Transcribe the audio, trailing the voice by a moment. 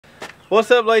What's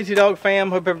up, Lazy Dog fam?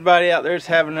 Hope everybody out there is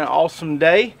having an awesome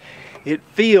day. It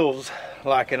feels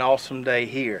like an awesome day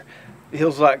here. It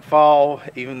feels like fall,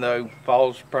 even though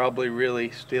fall's probably really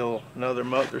still another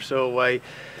month or so away.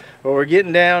 But we're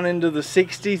getting down into the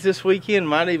 60s this weekend.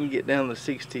 Might even get down to the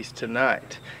 60s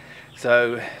tonight.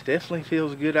 So definitely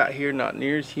feels good out here, not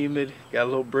near as humid. Got a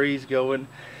little breeze going.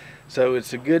 So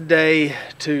it's a good day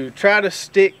to try to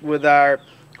stick with our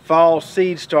fall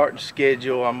seed starting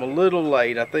schedule. I'm a little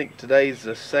late. I think today's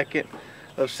the 2nd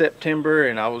of September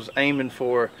and I was aiming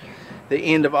for the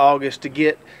end of August to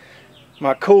get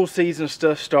my cool season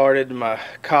stuff started. My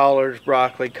collards,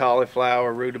 broccoli,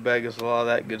 cauliflower, rutabagas, a lot of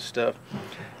that good stuff.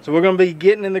 So we're going to be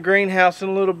getting in the greenhouse in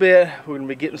a little bit. We're going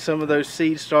to be getting some of those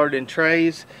seeds started in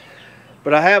trays.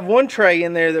 But I have one tray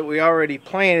in there that we already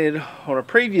planted on a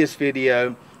previous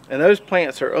video, and those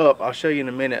plants are up. I'll show you in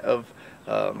a minute.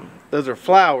 Those are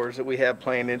flowers that we have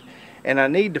planted, and I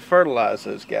need to fertilize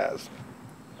those guys.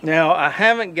 Now, I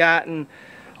haven't gotten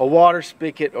a water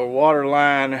spigot or water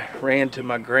line ran to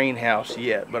my greenhouse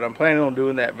yet, but I'm planning on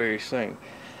doing that very soon.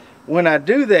 When I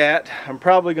do that, I'm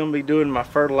probably going to be doing my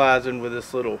fertilizing with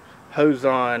this little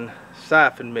hose-on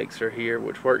siphon mixer here,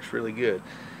 which works really good.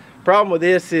 Problem with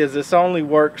this is this only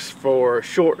works for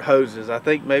short hoses. I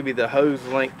think maybe the hose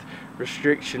length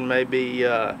restriction may be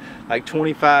like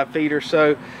 25 feet or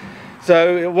so.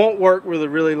 So it won't work with a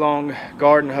really long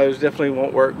garden hose. Definitely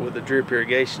won't work with a drip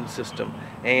irrigation system.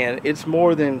 And it's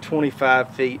more than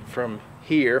 25 feet from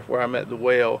here where I'm at the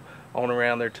well on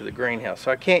around there to the greenhouse.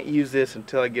 So I can't use this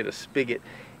until I get a spigot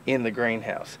in the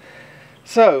greenhouse.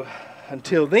 So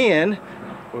until then,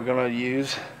 we're going to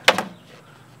use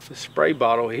the spray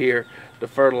bottle here to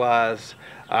fertilize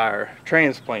our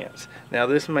transplants. Now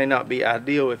this may not be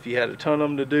ideal if you had a ton of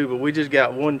them to do, but we just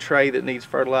got one tray that needs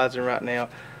fertilizing right now,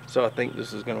 so I think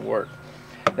this is going to work.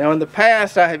 Now in the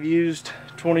past I have used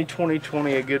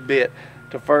 20-20-20 a good bit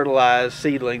to fertilize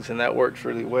seedlings, and that works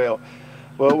really well.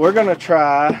 Well, we're going to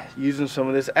try using some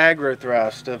of this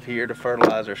AgroThrive stuff here to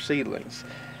fertilize our seedlings.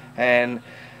 And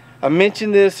I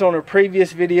mentioned this on a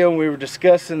previous video when we were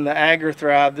discussing the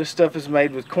AgroThrive. This stuff is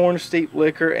made with corn steep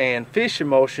liquor and fish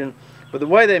emulsion, but the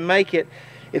way they make it,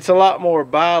 it's a lot more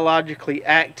biologically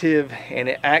active and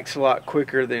it acts a lot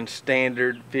quicker than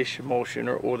standard fish emulsion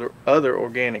or other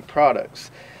organic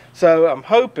products. So I'm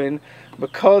hoping,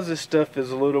 because this stuff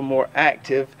is a little more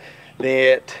active,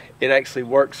 that it actually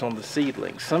works on the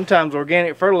seedlings. Sometimes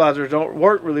organic fertilizers don't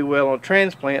work really well on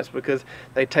transplants because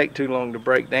they take too long to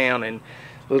break down, and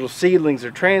little seedlings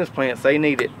or transplants, they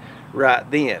need it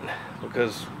right then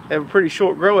because they have a pretty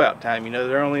short grow out time. You know,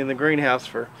 they're only in the greenhouse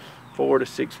for 4 to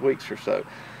 6 weeks or so.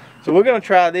 So we're going to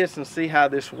try this and see how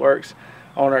this works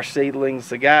on our seedlings.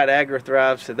 The guy at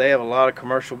AgroThrive said they have a lot of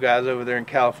commercial guys over there in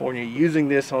California using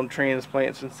this on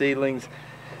transplants and seedlings,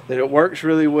 that it works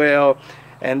really well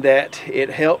and that it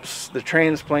helps the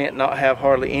transplant not have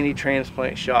hardly any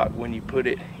transplant shock when you put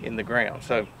it in the ground.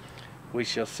 So we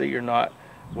shall see or not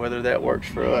whether that works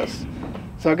for us.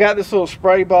 So I got this little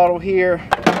spray bottle here,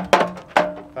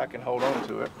 if I can hold on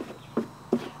to it.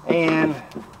 And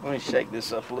let me shake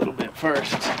this up a little bit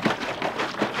first.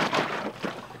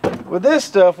 With this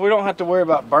stuff, we don't have to worry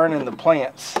about burning the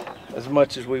plants as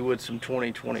much as we would some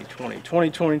 20-20-20.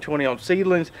 20-20-20 on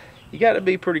seedlings, you got to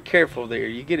be pretty careful there.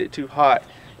 You get it too hot,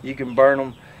 you can burn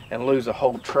them and lose a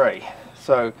whole tray.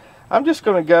 So I'm just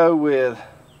going to go with,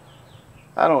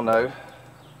 I don't know,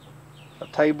 a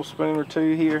tablespoon or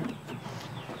two here.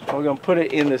 We're going to put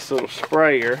it in this little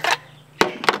sprayer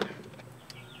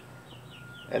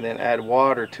and then add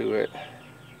water to it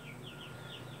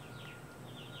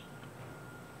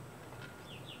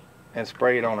and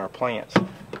spray it on our plants.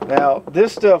 Now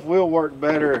this stuff will work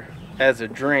better as a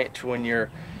drench when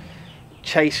you're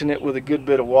chasing it with a good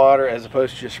bit of water as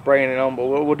opposed to just spraying it on. But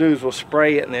what we'll do is we'll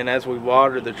spray it, and then as we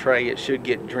water the tray, it should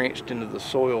get drenched into the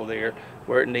soil there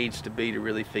where it needs to be to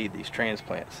really feed these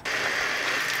transplants.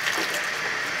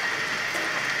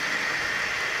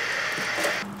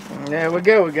 There we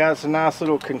go. We got some nice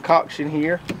little concoction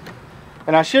here.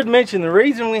 And I should mention, the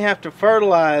reason we have to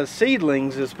fertilize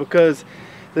seedlings is because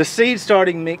the seed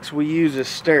starting mix we use is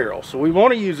sterile. So we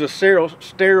want to use a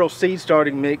sterile seed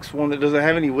starting mix, one that doesn't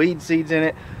have any weed seeds in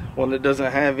it, one that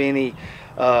doesn't have any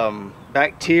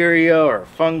bacteria or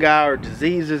fungi or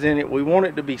diseases in it. We want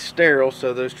it to be sterile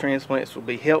so those transplants will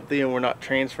be healthy and we're not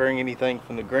transferring anything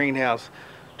from the greenhouse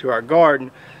to our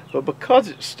garden. But because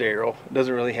it's sterile, it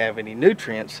doesn't really have any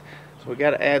nutrients, so we got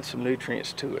to add some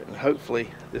nutrients to it, and hopefully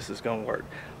this is going to work.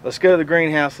 Let's go to the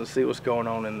greenhouse and see what's going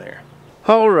on in there.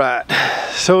 All right,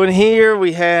 so in here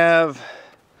we have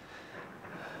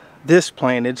this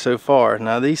planted so far.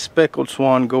 Now these speckled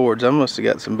swan gourds, I must have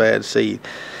got some bad seed,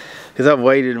 because I've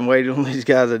waited and waited on these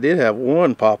guys. I did have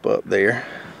one pop up there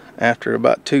after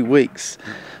about 2 weeks,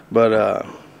 but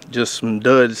just some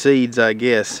dud seeds, I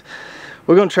guess.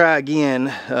 We're gonna try again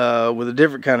with a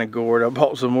different kind of gourd. I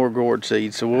bought some more gourd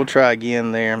seeds, so we'll try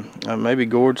again there. Maybe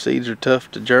gourd seeds are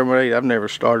tough to germinate. I've never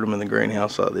started them in the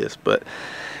greenhouse like this, but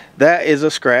that is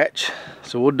a scratch,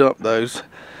 so we'll dump those.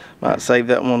 Might save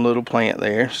that one little plant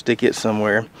there, stick it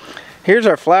somewhere. Here's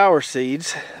our flower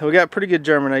seeds. We got pretty good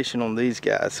germination on these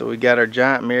guys. So we got our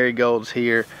giant marigolds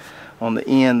here on the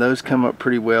end. Those come up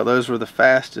pretty well. Those were the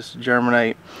fastest to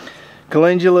germinate.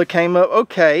 Calendula came up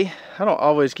okay. I don't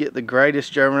always get the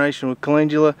greatest germination with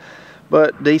calendula,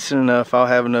 but decent enough. I'll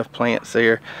have enough plants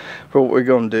there for what we're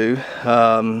going to do.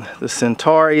 The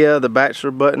centaurea, the bachelor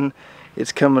button,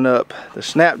 it's coming up. The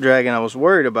snapdragon, I was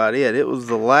worried about it. It was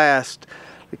the last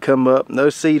to come up. And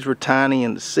those seeds were tiny,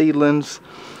 and the seedlings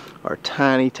are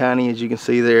tiny as you can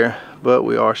see there, but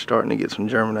we are starting to get some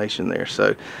germination there.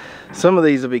 So some of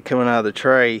these will be coming out of the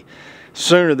tray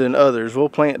sooner than others. We'll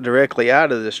plant directly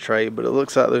out of this tray, but it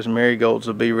looks like those marigolds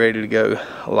will be ready to go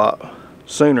a lot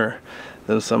sooner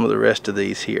than some of the rest of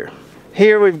these here.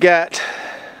 Here we've got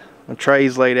the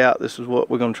trays laid out. This is what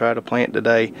we're going to try to plant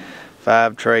today.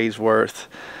 5 trays worth.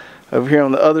 Over here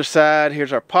on the other side,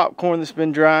 here's our popcorn that's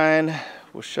been drying.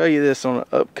 We'll show you this on an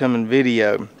upcoming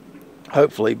video,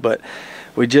 hopefully, but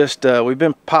we've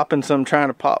been popping some, trying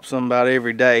to pop some about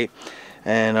every day,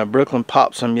 and Brooklyn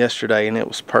popped some yesterday and it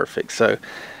was perfect. So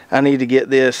I need to get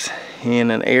this in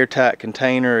an airtight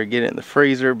container or get it in the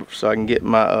freezer so I can get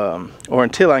my or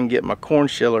until I can get my corn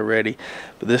chiller ready.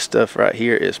 But this stuff right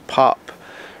here is pop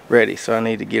ready, so I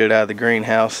need to get it out of the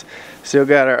greenhouse. Still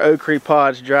got our okra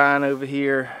pods drying over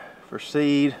here for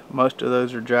seed. Most of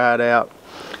those are dried out.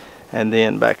 And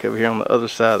then back over here on the other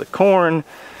side of the corn,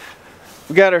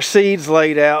 we got our seeds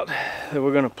laid out that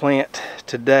we're going to plant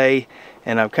today,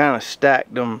 and I've kind of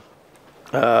stacked them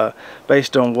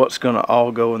based on what's going to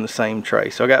all go in the same tray.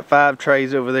 So I got 5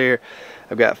 trays over there.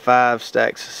 I've got 5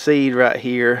 stacks of seed right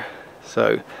here,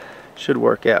 so should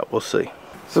work out. We'll see.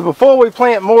 So before we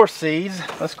plant more seeds,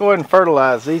 let's go ahead and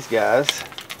fertilize these guys.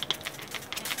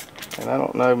 And I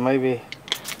don't know, maybe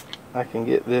I can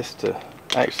get this to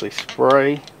actually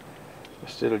spray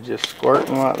instead of just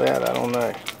squirting like that. I don't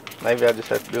know. Maybe I just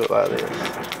have to do it like this.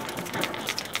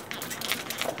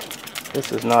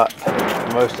 This is not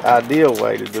the most ideal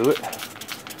way to do it,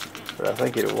 but I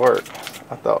think it'll work.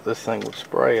 I thought this thing would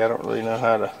spray. I don't really know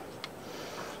how to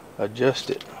adjust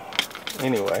it.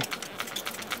 Anyway,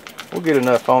 we'll get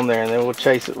enough on there, and then we'll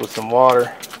chase it with some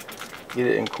water, get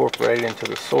it incorporated into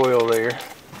the soil there.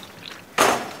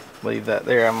 Leave that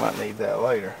there. I might need that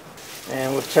later.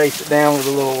 And we'll chase it down with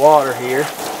a little water here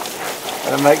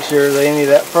and make sure that any of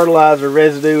that fertilizer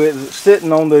residue is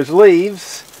sitting on those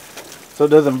leaves so it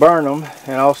doesn't burn them,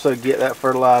 and also get that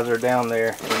fertilizer down there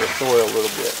in the soil a little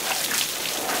bit.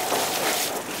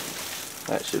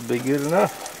 That should be good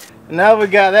enough. And now we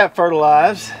got that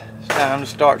fertilized, it's time to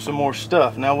start some more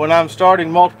stuff. Now when I'm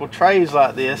starting multiple trays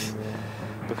like this,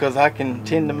 because I can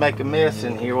tend to make a mess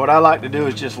in here, what I like to do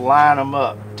is just line them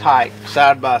up tight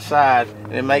side by side,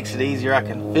 and it makes it easier. I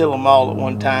can fill them all at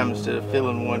one time instead of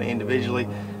filling one individually.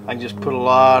 I can just put a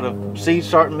lot of seed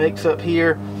starting mix up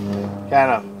here,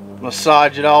 kind of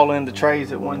massage it all into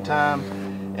trays at one time,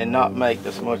 and not make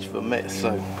this much of a mess.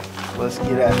 So let's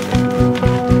get at it.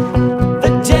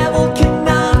 The devil can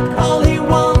knock all he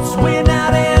wants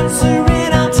without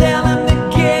answering. I'll tell him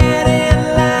to get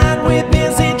in line. We're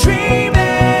busy dreaming.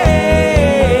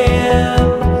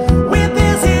 We're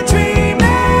busy dreaming.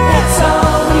 It's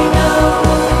all we know.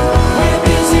 We're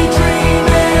busy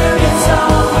dreaming. It's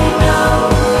all we know.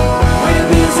 We're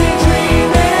busy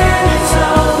dreaming. It's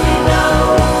all we know.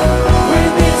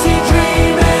 We're busy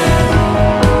dreaming.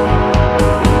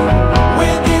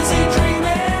 We're busy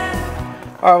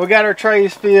dreaming. All right, we got our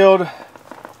trays filled.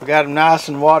 We got them nice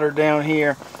and watered down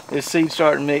here. This seed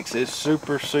starting mix is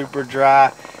super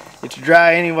dry. It's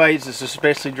dry anyways. It's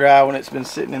especially dry when it's been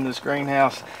sitting in this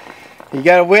greenhouse. You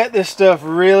got to wet this stuff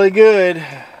really good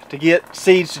to get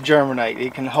seeds to germinate.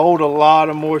 It can hold a lot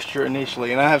of moisture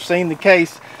initially, and I have seen the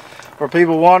case where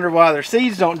people wonder why their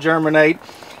seeds don't germinate,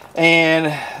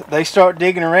 and they start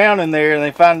digging around in there and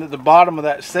they find that the bottom of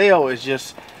that cell is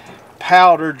just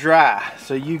powder dry.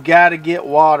 So you got to get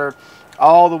water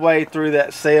all the way through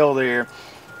that cell there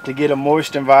to get a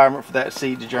moist environment for that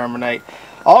seed to germinate.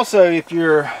 Also, if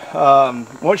you're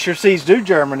once your seeds do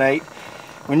germinate,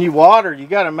 when you water, you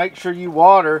got to make sure you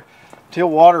water till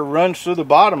water runs through the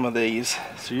bottom of these,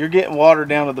 so you're getting water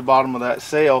down to the bottom of that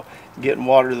cell, getting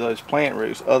water to those plant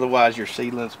roots. Otherwise your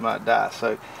seedlings might die.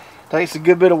 So it takes a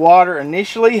good bit of water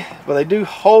initially, but they do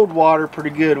hold water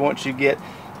pretty good once you get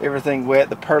everything wet.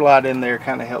 The perlite in there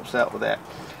kind of helps out with that.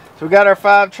 So we got our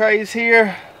 5 trays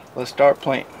here. Let's start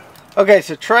planting. Okay,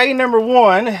 so tray number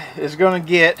 1 is going to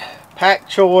get pak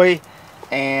choi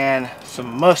and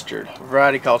some mustard, a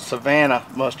variety called Savannah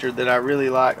mustard that I really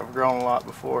like. I've grown a lot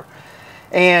before.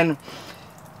 And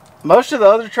most of the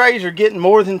other trays are getting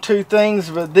more than 2 things,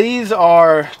 but these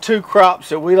are 2 crops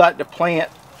that we like to plant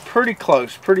pretty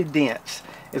close, pretty dense.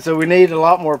 And so we need a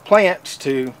lot more plants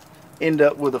to end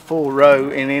up with a full row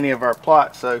in any of our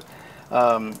plots. So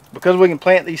because we can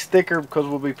plant these thicker, because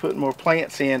we'll be putting more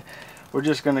plants in, we're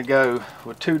just going to go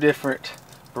with 2 different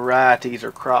varieties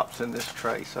or crops in this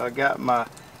tray. So I got my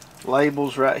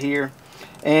labels right here,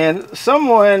 and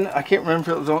someone, I can't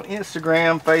remember if it was on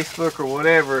Instagram, Facebook, or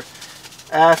whatever,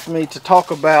 asked me to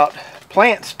talk about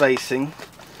plant spacing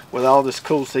with all this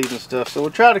cool seed and stuff. So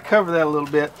we'll try to cover that a little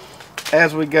bit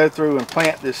as we go through and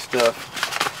plant this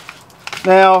stuff.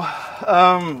 Now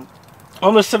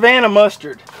on the Savannah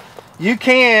mustard, you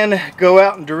can go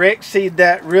out and direct seed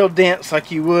that real dense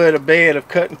like you would a bed of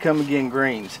cut and come again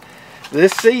greens.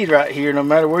 This seed right here, no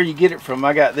matter where you get it from,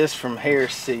 I got this from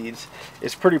Harris Seeds,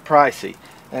 it's pretty pricey.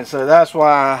 And so that's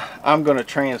why I'm going to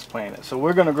transplant it. So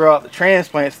we're going to grow out the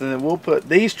transplants, and then we'll put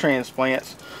these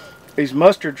transplants, these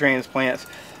mustard transplants,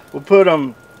 we'll put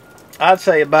them, I'd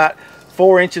say about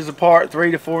 4 inches apart,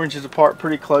 3 to 4 inches apart,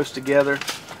 pretty close together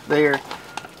there.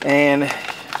 And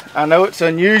I know it's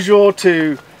unusual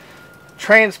to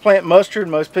transplant mustard.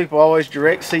 Most people always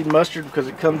direct seed mustard because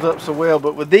it comes up so well,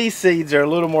 but with these seeds, they're a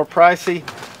little more pricey.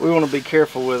 We want to be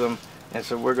careful with them, and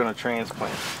so we're going to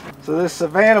transplant. So this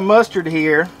Savannah mustard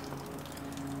here,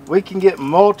 we can get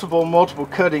multiple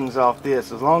cuttings off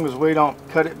this. As long as we don't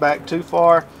cut it back too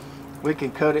far, we can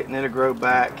cut it and it'll grow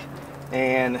back.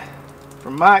 And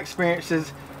from my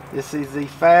experiences, this is the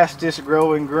fastest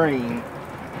growing green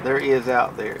there is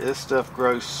out there. This stuff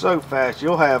grows so fast,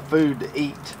 you'll have food to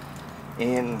eat.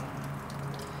 And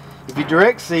if you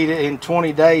direct seed it in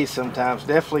 20 days sometimes,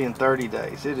 definitely in 30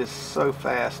 days. It is so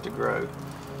fast to grow.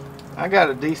 I got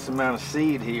a decent amount of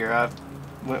seed here. I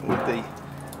went with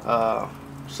the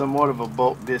somewhat of a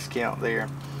bulk discount there.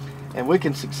 And we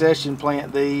can succession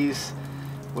plant these.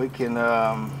 We can,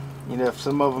 you know, if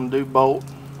some of them do bolt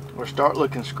or start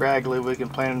looking scraggly, we can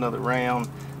plant another round.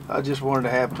 I just wanted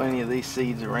to have plenty of these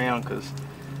seeds around because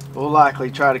we'll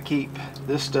likely try to keep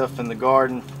this stuff in the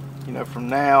garden, you know, from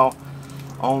now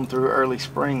on through early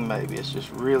spring maybe. It's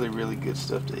just really good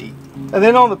stuff to eat. And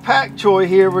then on the pak choi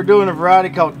here, we're doing a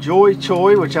variety called Joy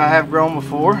Choi, which I have grown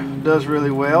before. It does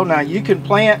really well. Now you can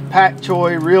plant pak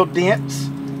choi real dense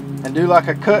and do like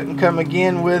a cut and come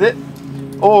again with it,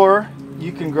 or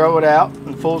you can grow it out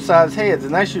in full-size heads,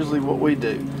 and that's usually what we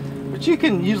do. But you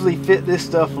can usually fit this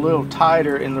stuff a little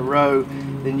tighter in the row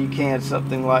than you can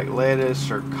something like lettuce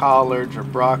or collards or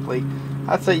broccoli.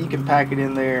 I'd say you can pack it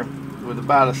in there with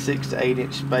about a 6 to 8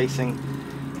 inch spacing,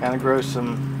 kind of grow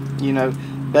some, you know,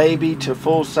 baby to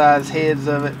full-size heads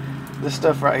of it. This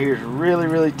stuff right here is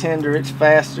really tender. It's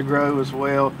fast to grow as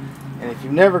well, and if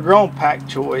you've never grown pak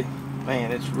choi,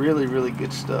 man, it's really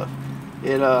good stuff.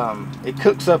 It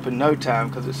cooks up in no time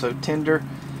because it's so tender.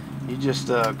 You just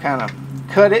kind of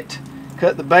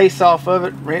cut the base off of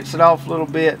it, rinse it off a little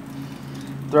bit,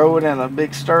 throw it in a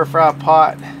big stir-fry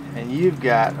pot, and you've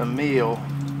got a meal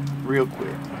real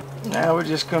quick. Now we're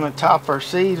just going to top our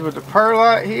seeds with the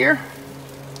perlite here.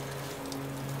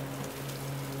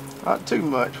 Not too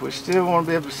much. We still want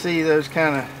to be able to see those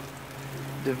kind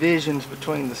of divisions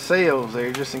between the cells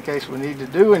there, just in case we need to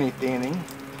do any thinning.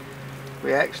 If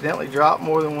we accidentally drop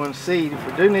more than one seed, if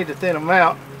we do need to thin them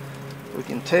out, we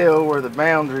can tell where the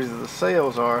boundaries of the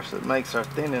cells are, so it makes our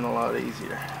thinning a lot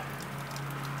easier.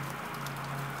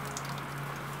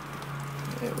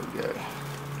 There we go.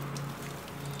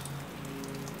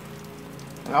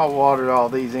 And I'll water all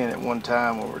these in at one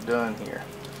time when we're done here.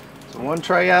 So one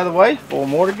tray out of the way, 4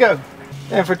 more to go.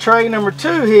 And for tray number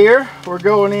 2 here, we're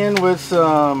going in with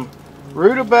some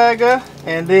rutabaga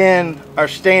and then our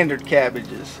standard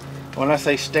cabbages. When I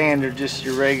say standard, just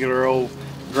your regular old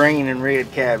green and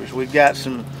red cabbage. We've got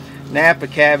some Napa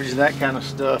cabbage and that kind of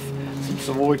stuff, some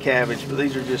Savoy cabbage, but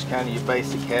these are just kind of your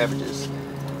basic cabbages.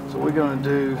 So we're going to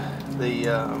do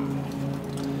the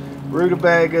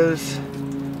rutabagas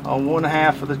on one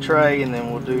half of the tray, and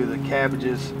then we'll do the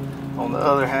cabbages on the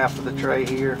other half of the tray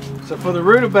here. So for the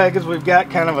rutabagas, we've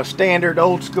got kind of a standard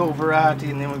old school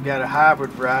variety, and then we've got a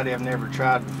hybrid variety I've never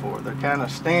tried before. The kind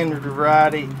of standard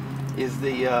variety is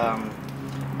the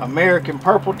American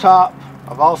purple top.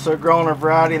 I've also grown a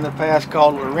variety in the past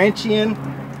called Laurentian.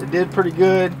 They did pretty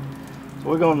good. So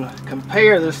we're going to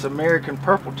compare this American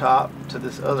Purple Top to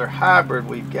this other hybrid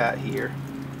we've got here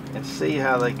and see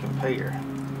how they compare.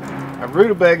 Now,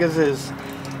 rutabagas is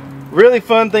really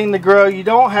fun thing to grow. You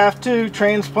don't have to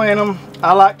transplant them.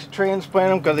 I like to transplant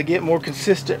them because they get more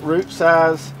consistent root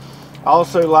size. I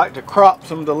also like to crop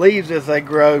some of the leaves as they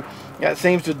grow. That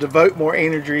seems to devote more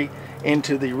energy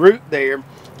into the root there,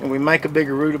 and we make a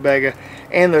bigger rutabaga,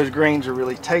 and those greens are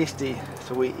really tasty,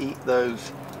 so we eat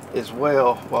those as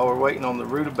well while we're waiting on the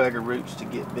rutabaga roots to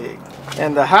get big.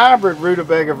 And the hybrid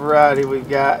rutabaga variety we've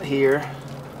got here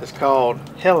is called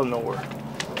Eleanor.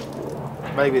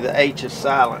 Maybe the H is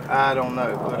silent, I don't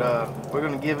know, but we're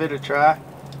going to give it a try,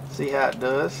 see how it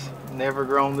does. Never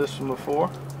grown this one before,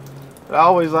 but I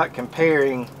always like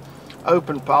comparing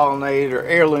open pollinated or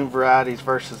heirloom varieties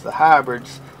versus the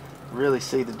hybrids. Really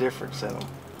see the difference in them.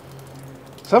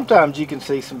 Sometimes you can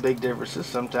see some big differences,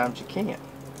 sometimes you can't.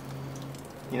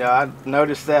 You know, I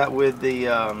noticed that with the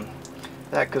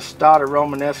that Costata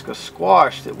Romanesca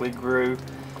squash that we grew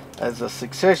as a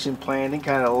succession planting,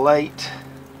 kind of late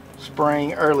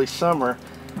spring, early summer,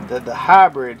 that the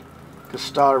hybrid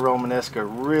Costata Romanesca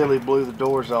really blew the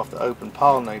doors off the open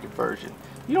pollinated version.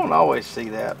 You don't always see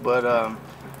that, but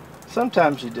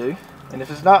sometimes you do. And if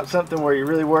it's not something where you're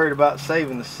really worried about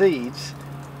saving the seeds,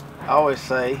 I always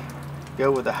say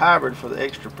go with the hybrid for the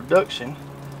extra production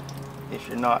if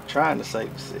you're not trying to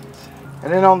save the seeds.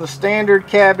 And then on the standard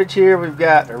cabbage here, we've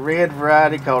got a red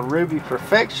variety called Ruby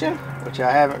Perfection, which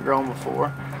I haven't grown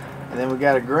before. And then we've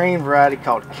got a green variety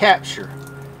called Capture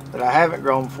that I haven't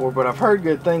grown before, but I've heard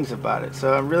good things about it.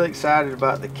 So I'm really excited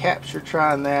about the Capture,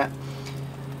 trying that.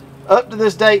 Up to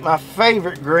this date, my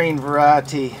favorite green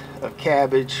variety of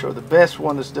cabbage, or the best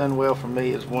one that's done well for me,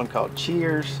 is one called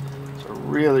Cheers. It's a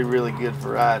really, really good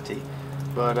variety.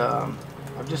 But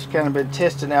I've just kind of been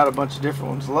testing out a bunch of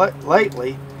different ones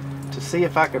lately to see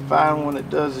if I could find one that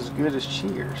does as good as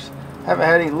Cheers. Haven't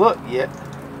had any luck yet,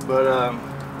 but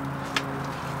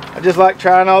I just like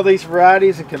trying all these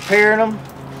varieties and comparing them,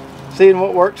 seeing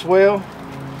what works well.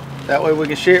 That way we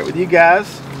can share it with you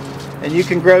guys, and you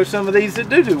can grow some of these that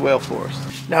do well for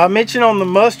us. Now, I mentioned on the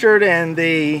mustard and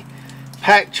the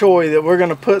pak choi that we're going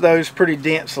to put those pretty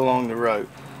dense along the road.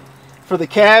 For the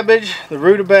cabbage, the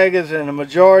rutabagas, and the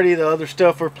majority of the other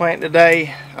stuff we're planting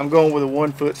today, I'm going with a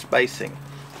 1 foot spacing.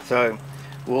 So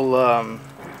we'll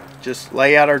just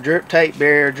lay out our drip tape,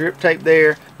 bury our drip tape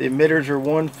there. The emitters are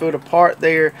 1 foot apart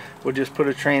there. We'll just put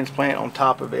a transplant on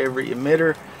top of every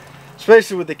emitter.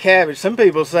 Especially with the cabbage, some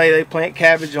people say they plant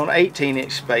cabbage on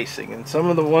 18-inch spacing, and some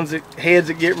of the heads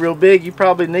that get real big, you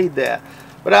probably need that.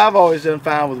 But I've always done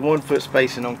fine with 1 foot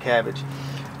spacing on cabbage.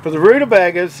 For the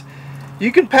rutabagas,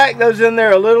 you can pack those in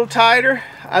there a little tighter.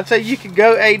 I'd say you could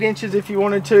go 8 inches if you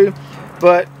wanted to,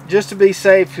 but just to be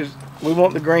safe, because we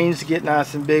want the greens to get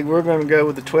nice and big, we're going to go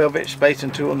with the 12-inch spacing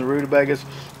tool on the rutabagas.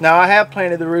 Now, I have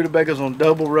planted the rutabagas on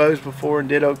double rows before and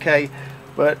did okay,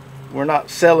 but we're not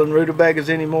selling rutabagas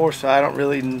anymore, so I don't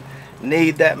really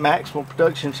need that maximal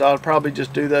production, so I'll probably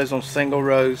just do those on single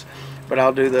rows, but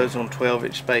I'll do those on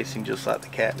 12-inch spacing just like the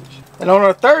cabbage. And on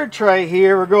our third tray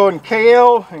here, we're going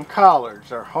kale and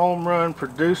collards, our home run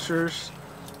producers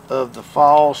of the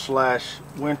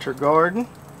fall/winter garden.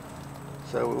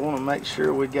 So we want to make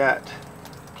sure we got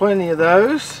plenty of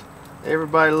those.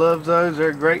 Everybody loves those.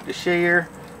 They're great to share.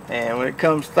 And when it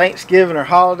comes Thanksgiving or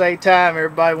holiday time,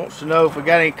 everybody wants to know if we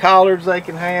got any collards they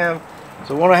can have.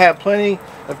 So we want to have plenty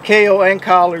of kale and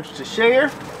collards to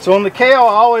share. So on the kale,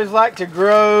 I always like to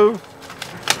grow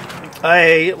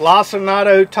a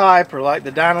lacinato type, or like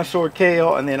the dinosaur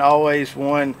kale, and then always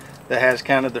one that has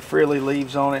kind of the frilly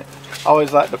leaves on it. I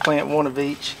always like to plant one of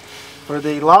each. For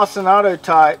the lacinato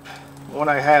type, one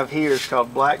I have here is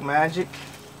called Black Magic,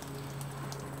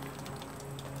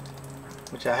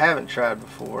 which I haven't tried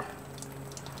before.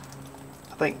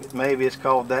 I think maybe it's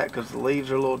called that because the leaves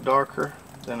are a little darker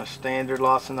than a standard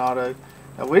lacinato.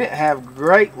 Now, we didn't have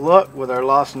great luck with our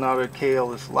lacinato kale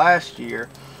this last year.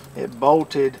 It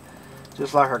bolted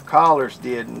just like our collards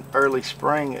did in early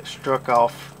spring. It struck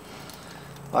off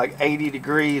like 80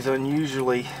 degrees,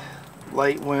 unusually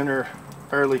late winter,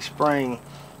 early spring,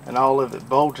 and all of it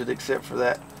bolted except for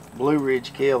that Blue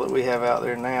Ridge kale that we have out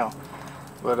there now.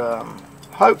 But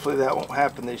hopefully that won't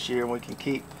happen this year, and we can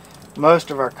keep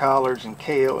most of our collards and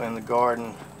kale in the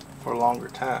garden for a longer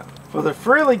time. For the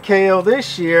frilly kale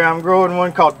this year, I'm growing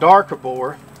one called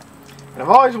Darkabor, and I've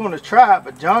always wanted to try it,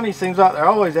 but Johnny seems like they're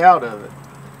always out of it.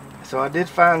 So I did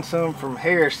find some from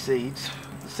Harris Seeds.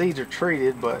 The seeds are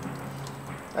treated, but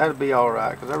that'll be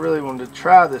alright, because I really wanted to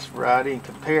try this variety and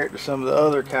compare it to some of the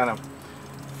other kind of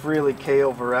frilly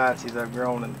kale varieties I've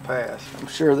grown in the past. I'm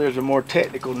sure there's a more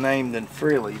technical name than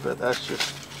frilly, but that's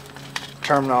just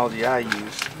terminology I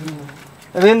use.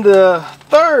 And then the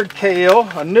third kale,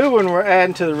 a new one we're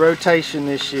adding to the rotation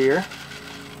this year,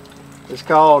 is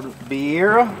called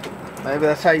Vieira. Maybe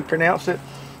that's how you pronounce it.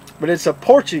 But it's a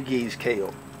Portuguese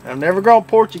kale. I've never grown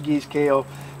Portuguese kale.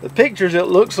 The pictures, it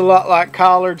looks a lot like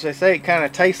collards. They say it kind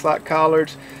of tastes like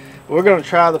collards. We're going to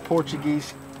try the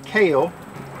Portuguese kale,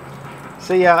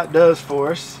 see how it does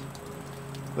for us.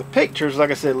 The pictures,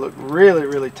 like I said, look really,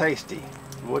 really tasty.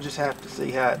 We'll just have to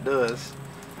see how it does.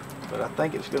 But I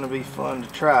think it's going to be fun to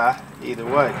try either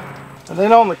way. And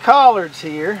then on the collards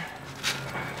here,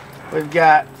 we've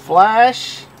got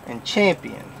Flash and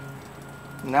Champion,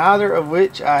 neither of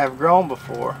which I have grown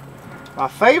before. My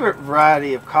favorite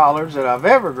variety of collards that I've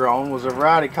ever grown was a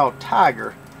variety called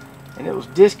Tiger, and it was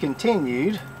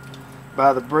discontinued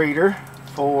by the breeder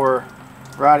for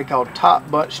a variety called Top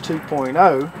Bunch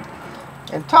 2.0.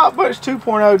 And Top Bunch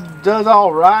 2.0 does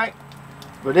all right,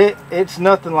 but it's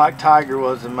nothing like Tiger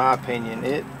was, in my opinion.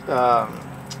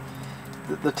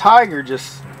 The Tiger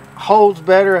just holds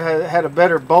better, had a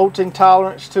better bolting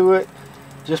tolerance to it,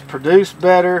 just produced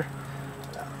better.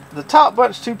 The Top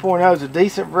Bunch 2.0 is a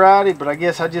decent variety, but I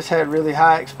guess I just had really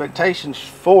high expectations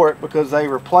for it because they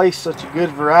replaced such a good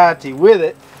variety with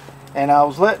it, and I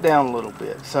was let down a little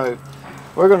bit. So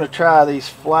we're going to try these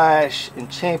Flash and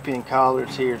Champion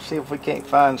collards here and see if we can't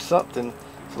find something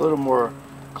that's a little more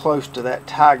close to that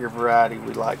Tiger variety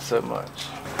we like so much.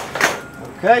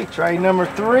 Okay, tray number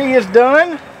 3 is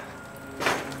done.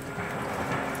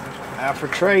 Now for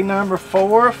tray number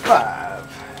 4 or 5.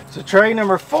 So tray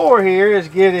number 4 here is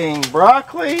getting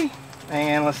broccoli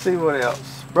and let's see what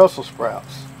else. Brussels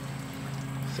sprouts.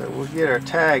 So we'll get our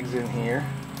tags in here.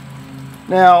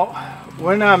 Now,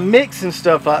 when I'm mixing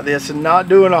stuff like this and not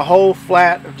doing a whole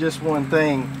flat of just one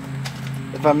thing,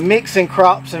 if I'm mixing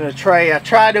crops in a tray, I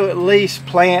try to at least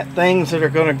plant things that are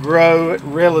going to grow at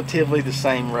relatively the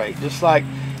same rate. Just like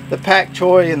the pak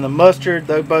choi and the mustard,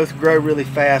 they both grow really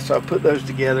fast, so I put those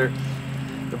together.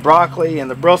 The broccoli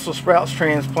and the Brussels sprouts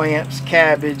transplants,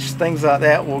 cabbage, things like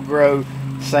that will grow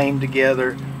the same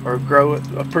together or grow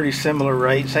at a pretty similar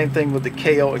rate. Same thing with the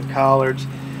kale and collards.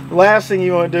 The last thing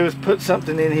you want to do is put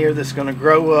something in here that's going to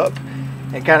grow up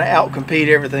and kind of outcompete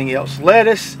everything else.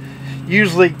 Lettuce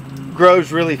usually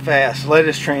grows really fast.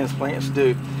 Lettuce transplants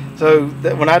do. So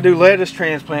that when I do lettuce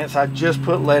transplants, I just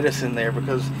put lettuce in there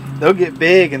because they'll get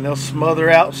big and they'll smother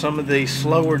out some of the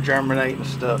slower germinating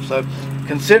stuff. So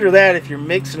consider that if you're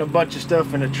mixing a bunch of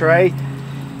stuff in a tray.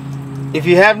 If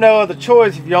you have no other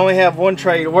choice, if you only have one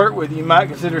tray to work with, you might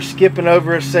consider skipping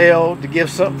over a cell to give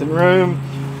something room,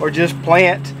 or just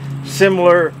plant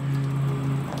similar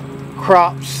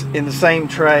crops in the same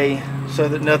tray so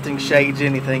that nothing shades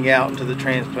anything out until the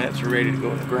transplants are ready to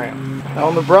go in the ground. Now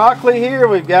on the broccoli here,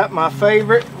 we've got my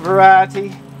favorite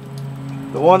variety,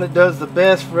 the one that does the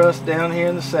best for us down here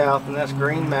in the south, and that's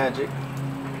Green Magic.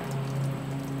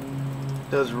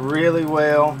 Does really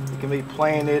well. It can be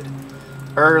planted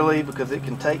early because it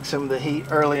can take some of the heat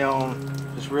early on.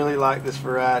 Just really like this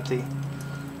variety.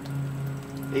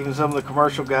 Even some of the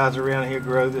commercial guys around here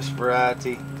grow this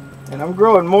variety. And I'm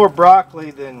growing more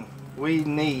broccoli than we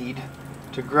need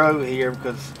to grow here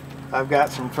because I've got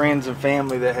some friends and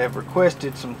family that have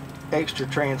requested some extra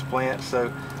transplants.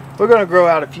 So we're going to grow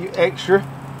out a few extra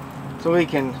so we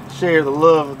can share the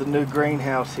love of the new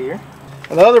greenhouse here.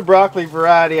 Another broccoli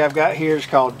variety I've got here is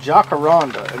called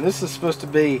Jacaranda, and this is supposed to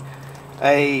be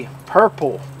a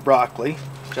purple broccoli,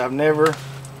 which don't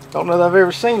know that I've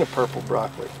ever seen a purple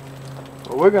broccoli.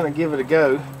 But we're going to give it a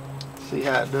go, see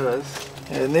how it does.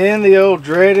 And then the old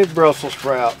dreaded Brussels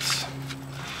sprouts.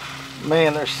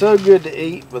 Man, they're so good to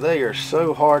eat, but they are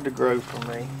so hard to grow for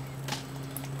me.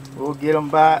 We'll get them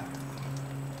by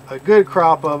a good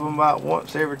crop of them about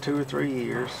once every 2 or 3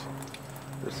 years.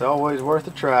 It's always worth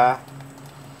a try.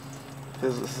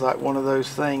 Because it's like one of those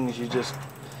things you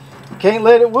can't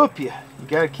let it whoop you. You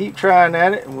got to keep trying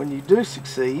at it, and when you do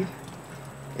succeed,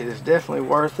 it is definitely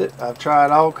worth it. I've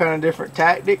tried all kind of different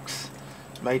tactics.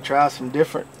 May try some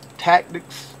different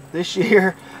tactics this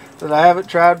year that I haven't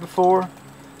tried before.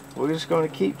 We're just going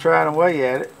to keep trying away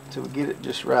at it till we get it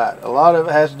just right. A lot of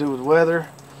it has to do with weather.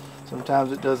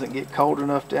 Sometimes it doesn't get cold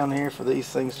enough down here for these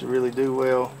things to really do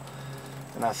well.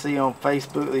 And I see on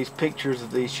Facebook these pictures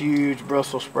of these huge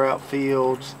Brussels sprout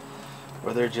fields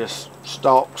where they're just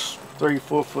stalks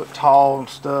 3-4 foot tall and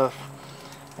stuff,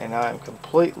 and I am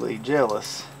completely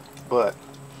jealous, but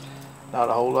not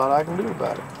a whole lot I can do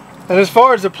about it. And as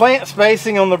far as the plant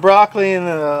spacing on the broccoli and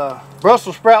the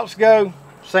Brussels sprouts go,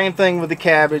 same thing with the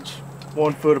cabbage.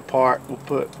 1 foot apart. We'll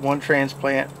put 1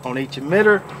 transplant on each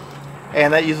emitter,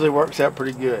 and that usually works out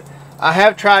pretty good. I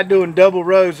have tried doing double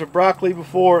rows of broccoli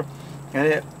before, and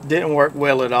it didn't work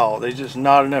well at all. There's just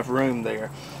not enough room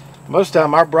there. Most of the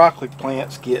time our broccoli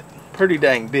plants get pretty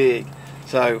dang big,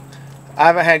 so I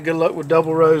haven't had good luck with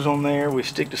double rows on there. We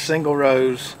stick to single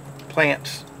rows,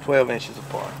 plants 12 inches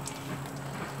apart.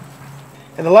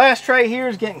 And the last tray here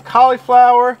is getting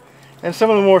cauliflower and some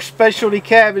of the more specialty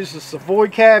cabbage, the Savoy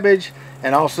cabbage,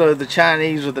 and also the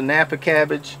Chinese or the Napa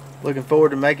cabbage. Looking forward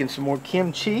to making some more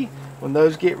kimchi when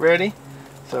those get ready.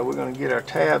 So we're going to get our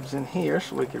tabs in here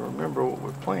so we can remember what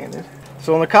we planted.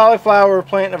 So on the cauliflower, we're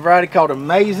planting a variety called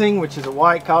Amazing, which is a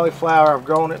white cauliflower. I've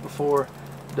grown it before.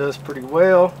 It does pretty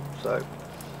well. So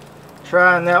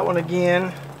trying that one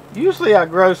again. Usually I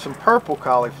grow some purple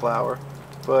cauliflower,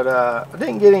 but I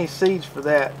didn't get any seeds for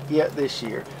that yet this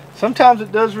year. Sometimes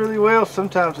it does really well,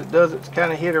 sometimes it does. It's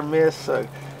kind of hit or miss, so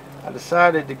I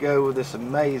decided to go with this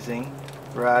Amazing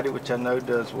variety, which I know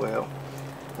does well.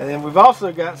 And then we've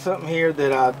also got something here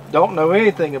that I don't know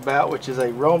anything about, which is a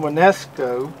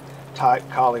Romanesco type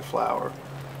cauliflower.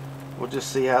 We'll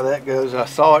just see how that goes. I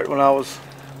saw it when I was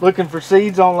looking for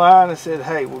seeds online and said,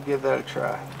 hey, we'll give that a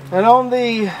try. And on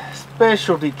the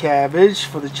specialty cabbage,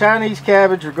 for the Chinese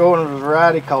cabbage, we're going with a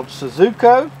variety called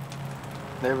Suzuko.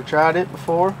 Never tried it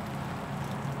before.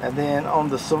 And then on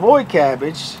the Savoy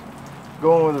cabbage,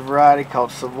 going with a variety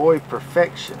called Savoy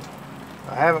Perfection.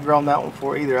 I haven't grown that one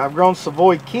before either. I've grown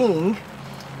Savoy King,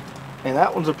 and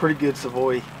that one's a pretty good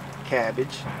Savoy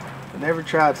cabbage. I never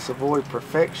tried Savoy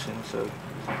Perfection, so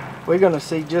we're going to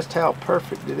see just how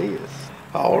perfect it is.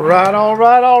 Alright,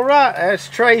 that's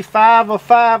tray 5 of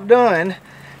 5 done.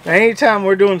 Now anytime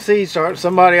we're doing seed start,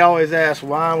 somebody always asks,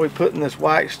 why are we putting this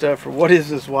white stuff, or what is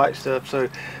this white stuff? So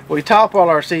we top all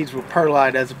our seeds with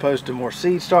perlite as opposed to more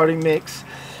seed starting mix.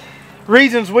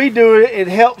 Reasons we do it, it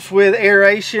helps with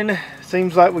aeration.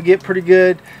 Seems like we get pretty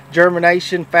good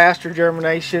germination, faster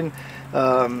germination.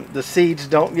 The seeds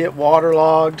don't get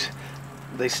waterlogged.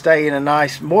 They stay in a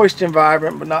nice moist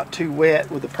environment but not too wet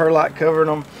with the perlite covering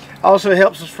them. Also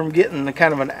helps us from getting the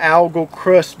kind of an algal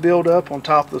crust build up on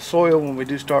top of the soil when we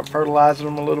do start fertilizing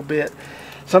them a little bit.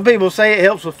 Some people say it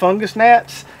helps with fungus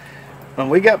gnats.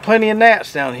 And we got plenty of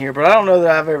gnats down here, but I don't know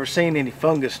that I've ever seen any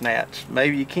fungus gnats.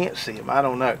 Maybe you can't see them, I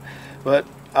don't know. But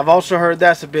I've also heard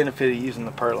that's a benefit of using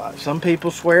the perlite. Some people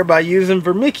swear by using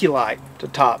vermiculite to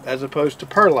top as opposed to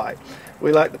perlite.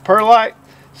 We like the perlite,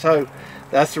 so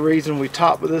that's the reason we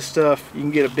top with this stuff. You can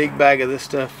get a big bag of this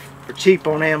stuff for cheap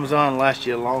on Amazon, last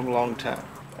you a long time.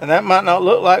 And that might not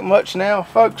look like much now,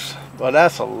 folks, but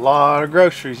that's a lot of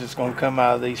groceries that's going to come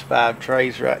out of these 5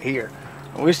 trays right here.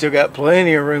 And we still got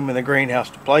plenty of room in the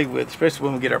greenhouse to play with, especially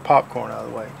when we get our popcorn out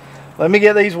of the way. Let me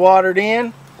get these watered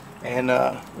in, and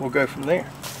we'll go from there.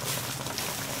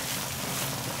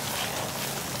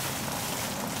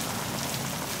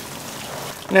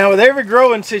 Now with every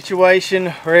growing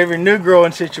situation, or every new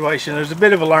growing situation, there's a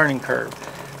bit of a learning curve.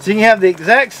 So you can have the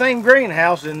exact same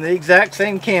greenhouse in the exact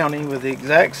same county with the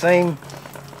exact same,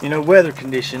 weather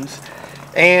conditions,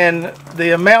 and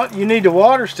the amount you need to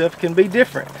water stuff can be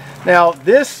different. Now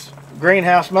this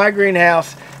greenhouse, my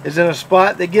greenhouse, is in a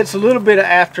spot that gets a little bit of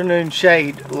afternoon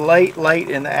shade late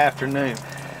in the afternoon.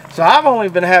 So I've only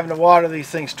been having to water these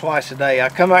things twice a day. I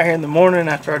come out here in the morning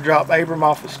after I drop Abram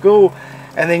off at school,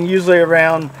 and then usually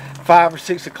around 5 or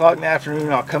 6 o'clock in the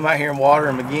afternoon I'll come out here and water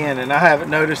them again, and I haven't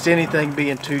noticed anything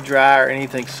being too dry or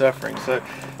anything suffering. So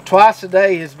twice a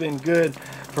day has been good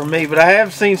for me, but I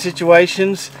have seen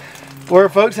situations where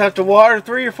folks have to water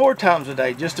 3 or 4 times a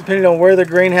day, just depending on where the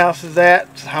greenhouse is at,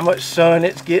 how much sun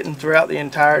it's getting throughout the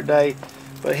entire day.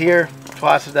 But here,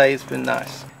 twice a day, it's been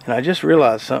nice. And I just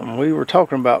realized something. We were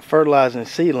talking about fertilizing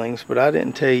seedlings, but I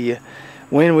didn't tell you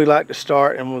when we like to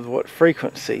start and with what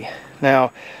frequency.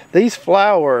 Now, these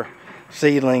flower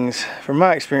seedlings, from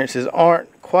my experiences,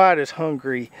 aren't quite as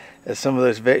hungry as some of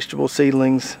those vegetable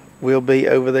seedlings will be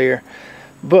over there.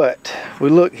 But we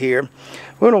look here,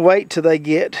 we're going to wait till they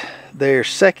get their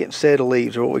second set of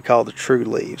leaves, or what we call the true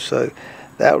leaves. So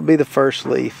that would be the first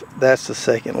leaf, that's the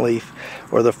second leaf,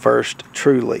 or the first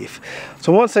true leaf.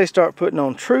 So once they start putting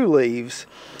on true leaves,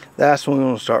 that's when we're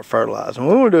going to start fertilizing.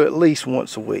 We want to do it at least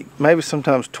once a week, maybe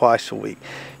sometimes twice a week.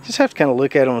 You just have to kind of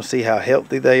look at them and see how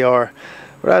healthy they are.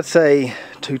 But I'd say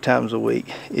 2 times a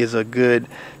week is a good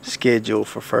schedule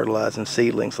for fertilizing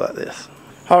seedlings like this.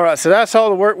 Alright, so that's all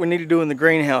the work we need to do in the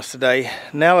greenhouse today.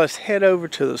 Now let's head over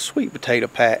to the sweet potato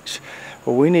patch,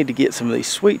 where we need to get some of these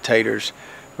sweet taters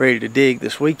ready to dig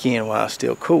this weekend while it's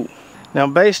still cool. Now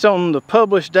based on the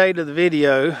published date of the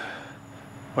video,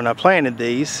 when I planted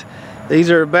these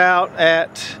are about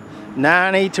at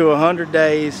 90 to 100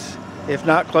 days, if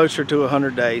not closer to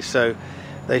 100 days. So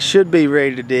they should be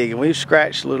ready to dig, and we've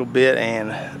scratched a little bit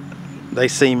and they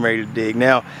seem ready to dig.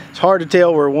 Now, it's hard to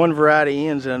tell where one variety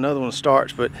ends and another one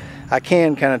starts, but I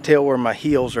can kind of tell where my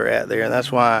heels are at there, and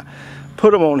that's why I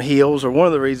put them on heels, or one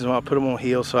of the reasons why I put them on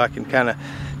heels, so I can kind of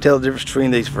tell the difference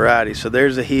between these varieties. So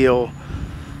there's a heel,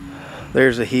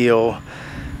 there's a heel,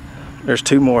 there's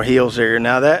two more heels there.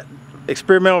 Now that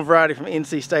experimental variety from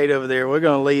NC State over there, we're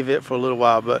going to leave it for a little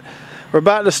while, but we're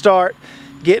about to start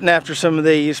getting after some of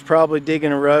these, probably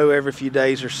digging a row every few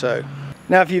days or so.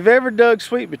 Now, if you've ever dug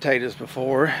sweet potatoes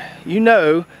before, you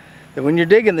know that when you're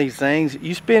digging these things,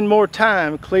 you spend more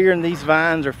time clearing these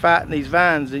vines or fighting these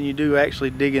vines than you do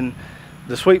actually digging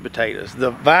the sweet potatoes.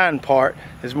 The vine part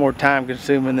is more time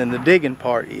consuming than the digging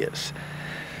part is.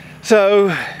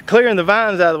 So clearing the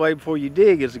vines out of the way before you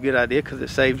dig is a good idea because it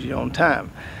saves you on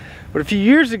time. But a few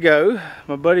years ago,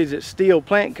 my buddies at Steel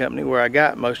Plant Company, where I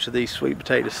got most of these sweet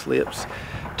potato slips,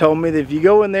 told me that if you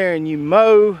go in there and you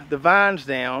mow the vines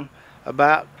down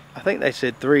about, I think they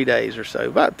said 3 days or so,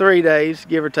 about 3 days,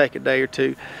 give or take a day or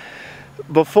two,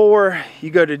 before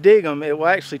you go to dig them, it will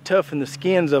actually toughen the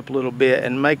skins up a little bit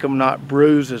and make them not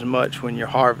bruise as much when you're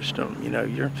harvesting them. You know,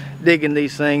 you're digging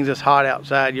these things, it's hot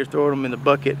outside, you're throwing them in the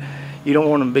bucket, you don't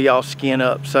want them to be all skin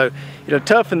up. So it'll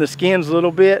toughen the skins a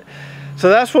little bit. So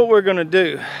that's what we're gonna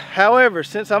do. However,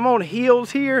 since I'm on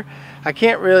heels here, I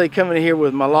can't really come in here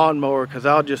with my lawnmower because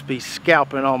I'll just be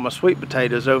scalping all my sweet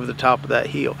potatoes over the top of that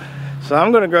heel. So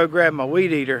I'm gonna go grab my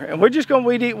weed eater, and we're just gonna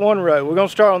weed eat one row. We're gonna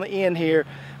start on the end here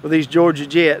with these Georgia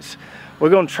Jets. We're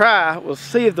gonna try, we'll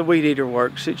see if the weed eater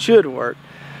works. It should work.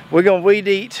 We're gonna weed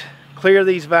eat, clear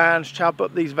these vines, chop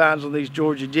up these vines on these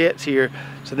Georgia Jets here,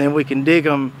 so then we can dig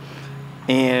them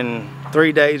in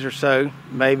 3 days or so,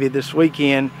 maybe this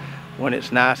weekend when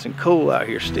it's nice and cool out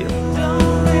here still.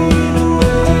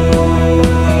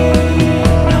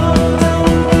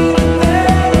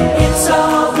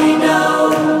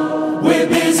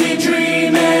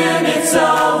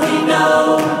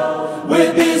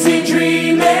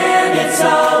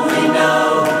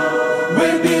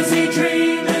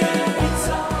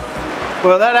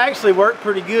 Well, that actually worked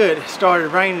pretty good. It started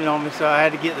raining on me, so I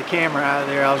had to get the camera out of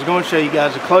there. I was going to show you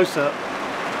guys a close-up.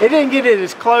 It didn't get it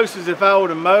as close as if I would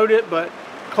have mowed it, but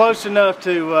close enough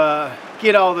to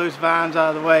get all those vines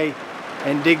out of the way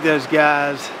and dig those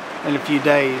guys in a few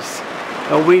days.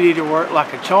 A weed eater worked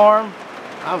like a charm.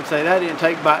 I would say that didn't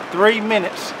take about 3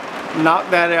 minutes.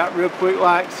 Knock that out real quick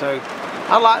like, so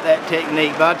I like that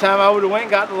technique. By the time I would have went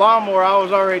and got the lawnmower, I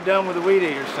was already done with the weed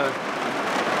eater, so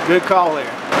good call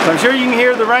there. So I'm sure you can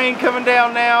hear the rain coming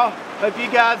down now. Hope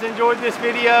you guys enjoyed this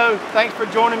video. Thanks for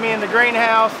joining me in the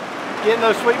greenhouse, getting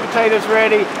those sweet potatoes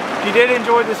ready. If you did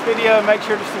enjoy this video, make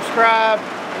sure to subscribe,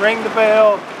 ring the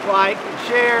bell, like, and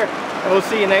share, and we'll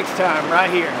see you next time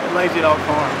right here at Lazy Dog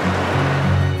Farm.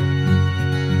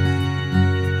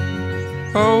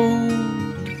 Oh,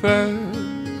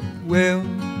 farewell,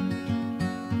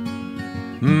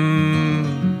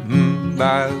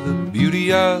 by the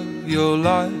beauty of your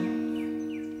life.